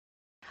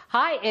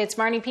Hi, it's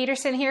Marnie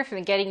Pedersen here from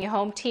the Getting You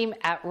Home team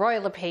at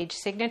Royal LePage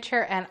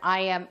Signature, and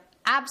I am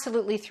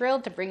absolutely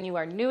thrilled to bring you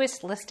our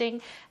newest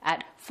listing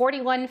at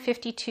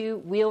 4152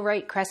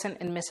 Wheelwright Crescent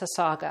in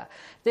Mississauga.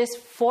 This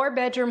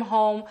 4-bedroom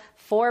home,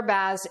 4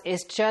 baths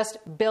is just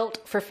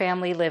built for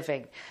family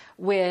living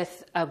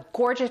with a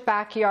gorgeous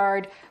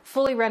backyard,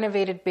 fully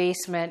renovated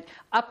basement,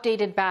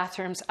 updated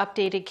bathrooms,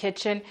 updated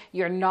kitchen.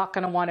 You're not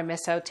going to want to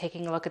miss out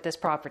taking a look at this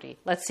property.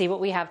 Let's see what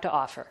we have to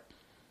offer.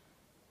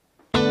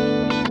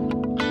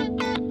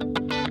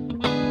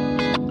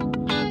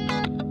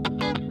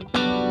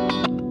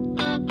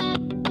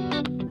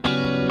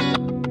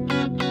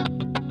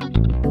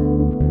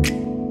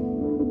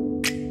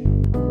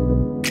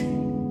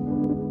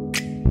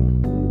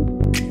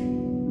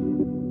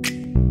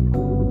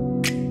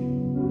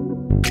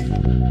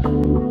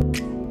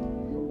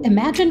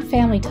 Imagine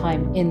family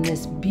time in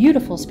this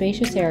beautiful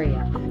spacious area,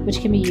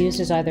 which can be used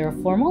as either a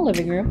formal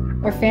living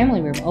room or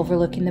family room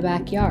overlooking the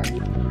backyard.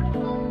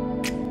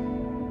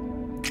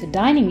 The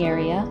dining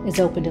area is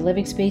open to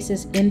living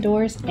spaces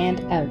indoors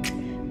and out,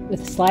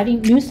 with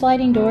new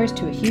sliding doors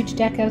to a huge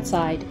deck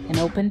outside and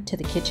open to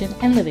the kitchen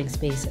and living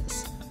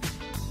spaces.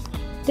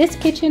 This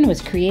kitchen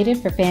was created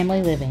for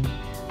family living.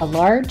 A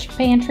large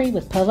pantry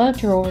with pull-out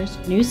drawers,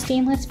 new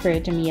stainless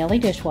fridge and Miele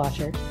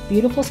dishwasher,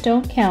 beautiful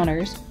stone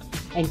counters,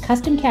 and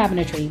custom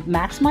cabinetry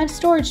maximize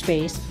storage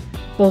space,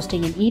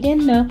 boasting an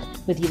eat-in nook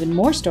with even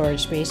more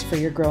storage space for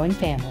your growing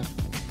family.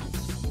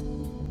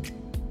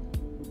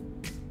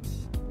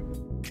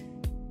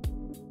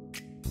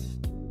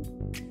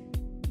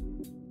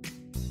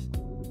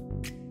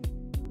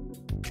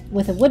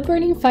 With a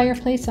wood-burning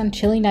fireplace on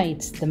chilly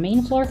nights, the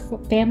main floor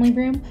family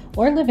room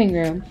or living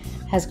room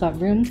has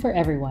got room for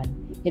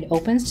everyone. It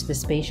opens to the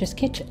spacious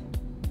kitchen.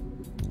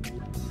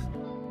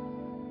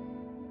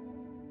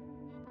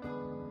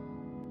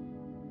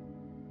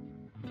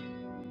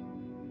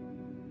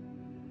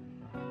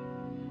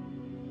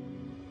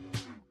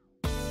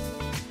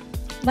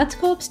 Let's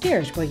go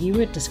upstairs where you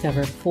would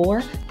discover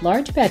 4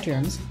 large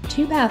bedrooms,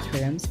 2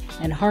 bathrooms,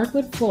 and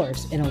hardwood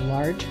floors in a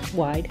large,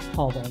 wide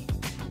hallway.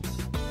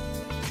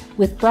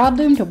 With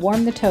broadloom to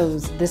warm the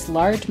toes, this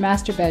large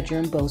master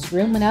bedroom boasts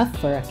room enough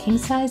for a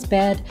king-size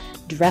bed,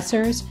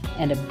 dressers,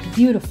 and a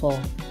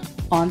beautiful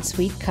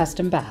ensuite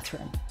custom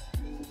bathroom.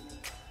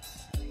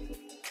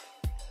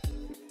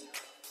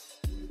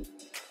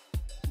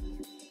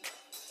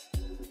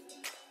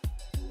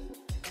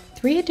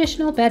 Three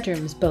additional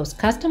bedrooms boast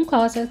custom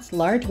closets,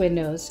 large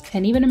windows,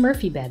 and even a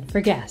Murphy bed for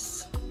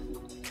guests.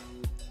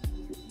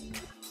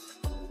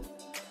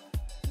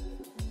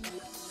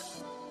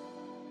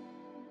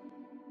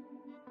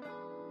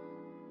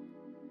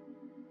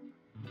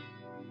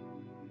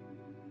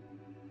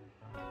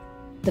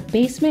 The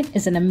basement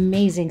is an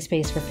amazing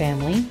space for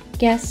family,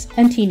 guests,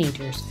 and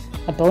teenagers.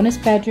 A bonus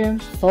bedroom,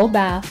 full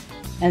bath,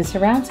 and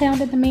surround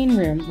sound in the main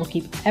room will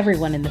keep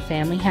everyone in the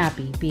family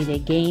happy, be they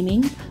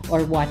gaming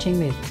or watching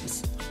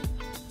movies.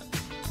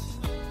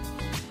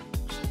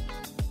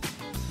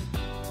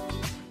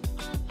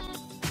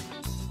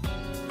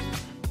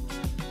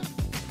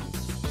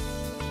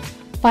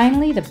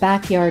 Finally, the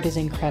backyard is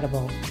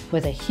incredible,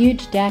 with a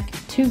huge deck,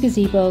 2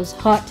 gazebos,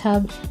 hot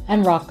tub,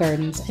 and rock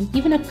gardens, and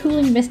even a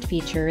cooling mist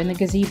feature in the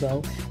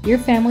gazebo. Your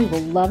family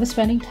will love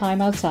spending time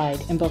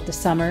outside in both the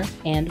summer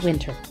and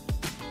winter.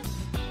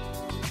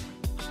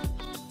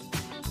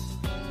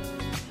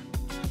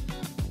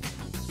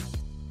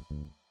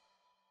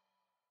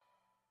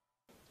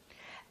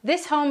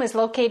 This home is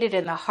located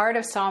in the heart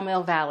of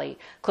Sawmill Valley,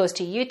 close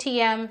to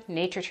UTM,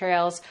 nature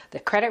trails, the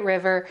Credit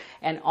River,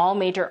 and all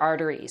major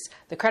arteries.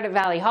 The Credit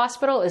Valley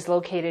Hospital is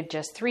located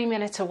just 3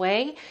 minutes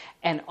away,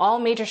 and all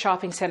major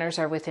shopping centers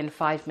are within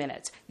 5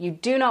 minutes. You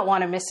do not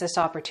want to miss this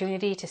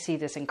opportunity to see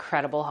this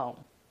incredible home.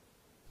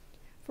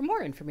 For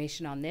more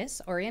information on this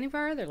or any of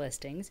our other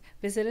listings,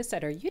 visit us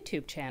at our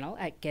YouTube channel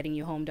at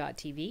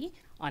gettingyouhome.tv,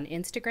 on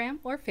Instagram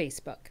or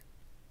Facebook.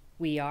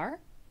 We are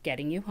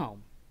Getting You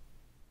Home.